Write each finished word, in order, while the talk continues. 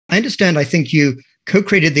I understand. I think you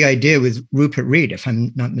co-created the idea with Rupert Reed, if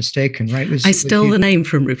I'm not mistaken, right? I stole the name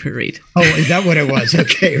from Rupert Reed. Oh, is that what it was?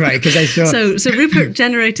 Okay, right. Because I saw. So Rupert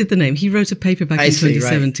generated the name. He wrote a paper back in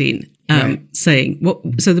 2017 saying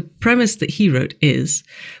So the premise that he wrote is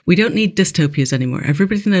we don't need dystopias anymore.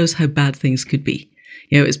 Everybody knows how bad things could be.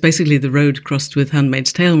 It's basically the road crossed with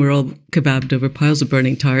Handmaid's Tale, and we're all kebabbed over piles of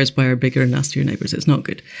burning tires by our bigger and nastier neighbours. It's not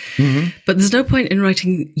good. Mm-hmm. But there's no point in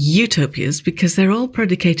writing utopias because they're all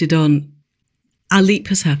predicated on a leap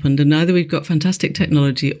has happened, and either we've got fantastic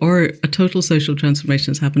technology or a total social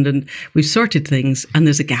transformation has happened and we've sorted things and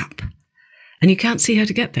there's a gap. And you can't see how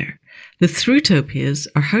to get there. The throughtopias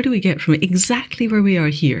are how do we get from exactly where we are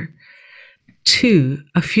here to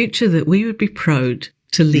a future that we would be proud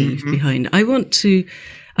to leave behind. I want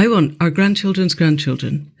our grandchildren's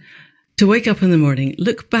grandchildren to wake up in the morning,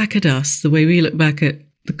 look back at us the way we look back at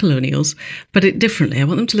the colonials, but it differently. I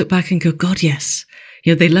want them to look back and go, God, yes,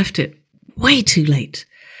 they left it way too late,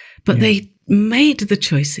 but they made the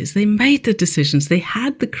choices, they made the decisions, they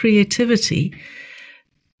had the creativity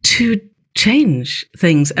to change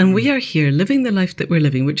things. And we are here living the life that we're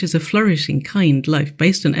living, which is a flourishing, kind life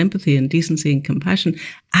based on empathy and decency and compassion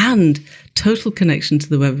and total connection to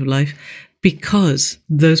the web of life because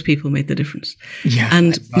those people made the difference. Yeah,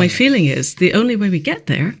 and my feeling is the only way we get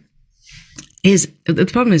there is, the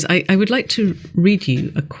problem is, I would like to read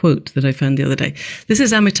you a quote that I found the other day. This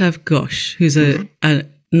is Amitav Ghosh, who's a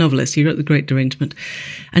novelist. He wrote The Great Derangement.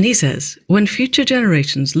 And he says, when future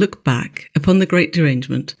generations look back upon the Great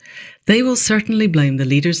Derangement, they will certainly blame the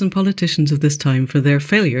leaders and politicians of this time for their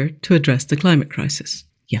failure to address the climate crisis.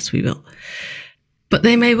 Yes, we will. But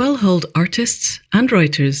they may well hold artists and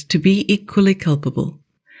writers to be equally culpable,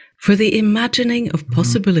 for the imagining of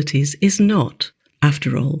possibilities is not,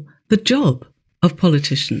 after all, the job of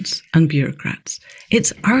politicians and bureaucrats.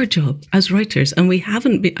 It's our job as writers, and we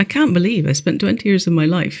haven't been. I can't believe I spent 20 years of my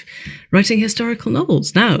life writing historical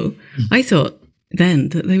novels. Now, I thought then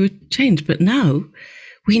that they would change, but now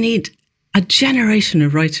we need a generation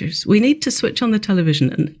of writers. We need to switch on the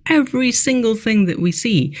television, and every single thing that we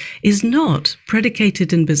see is not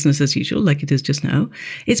predicated in business as usual, like it is just now.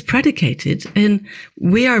 It's predicated in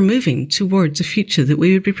we are moving towards a future that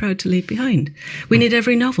we would be proud to leave behind. We need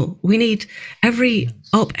every novel. We need every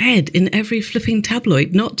op-ed in every flipping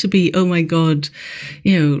tabloid, not to be, oh my God,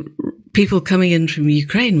 people coming in from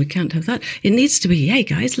Ukraine, we can't have that. It needs to be, hey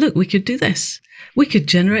guys, look, we could do this. We could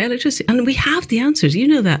generate electricity, and we have the answers. You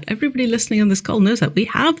know that. Everybody listening on this call knows that. We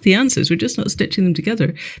have the answers. We're just not stitching them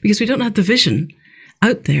together because we don't have the vision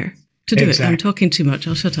out there to do it. I'm talking too much.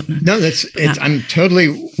 I'll shut up now. No, I'm totally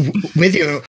with you.